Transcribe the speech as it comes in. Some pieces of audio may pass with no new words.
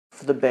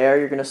For the bear,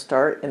 you're going to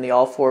start in the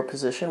all-four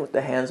position with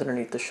the hands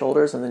underneath the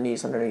shoulders and the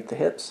knees underneath the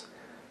hips.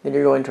 Then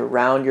you're going to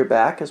round your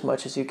back as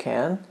much as you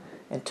can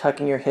and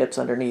tucking your hips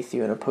underneath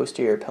you in a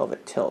posterior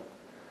pelvic tilt.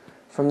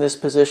 From this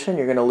position,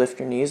 you're going to lift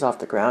your knees off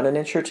the ground an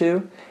inch or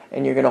two,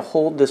 and you're going to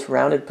hold this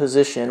rounded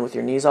position with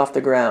your knees off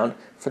the ground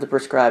for the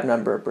prescribed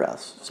number of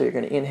breaths. So you're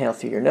going to inhale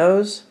through your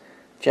nose,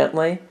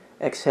 gently,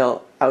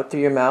 exhale out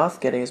through your mouth,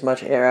 getting as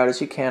much air out as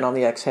you can on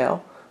the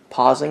exhale,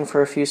 pausing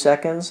for a few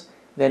seconds,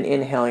 then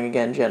inhaling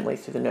again gently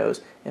through the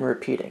nose and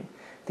repeating.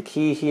 The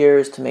key here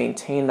is to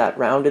maintain that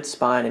rounded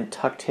spine and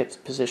tucked hips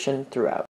position throughout.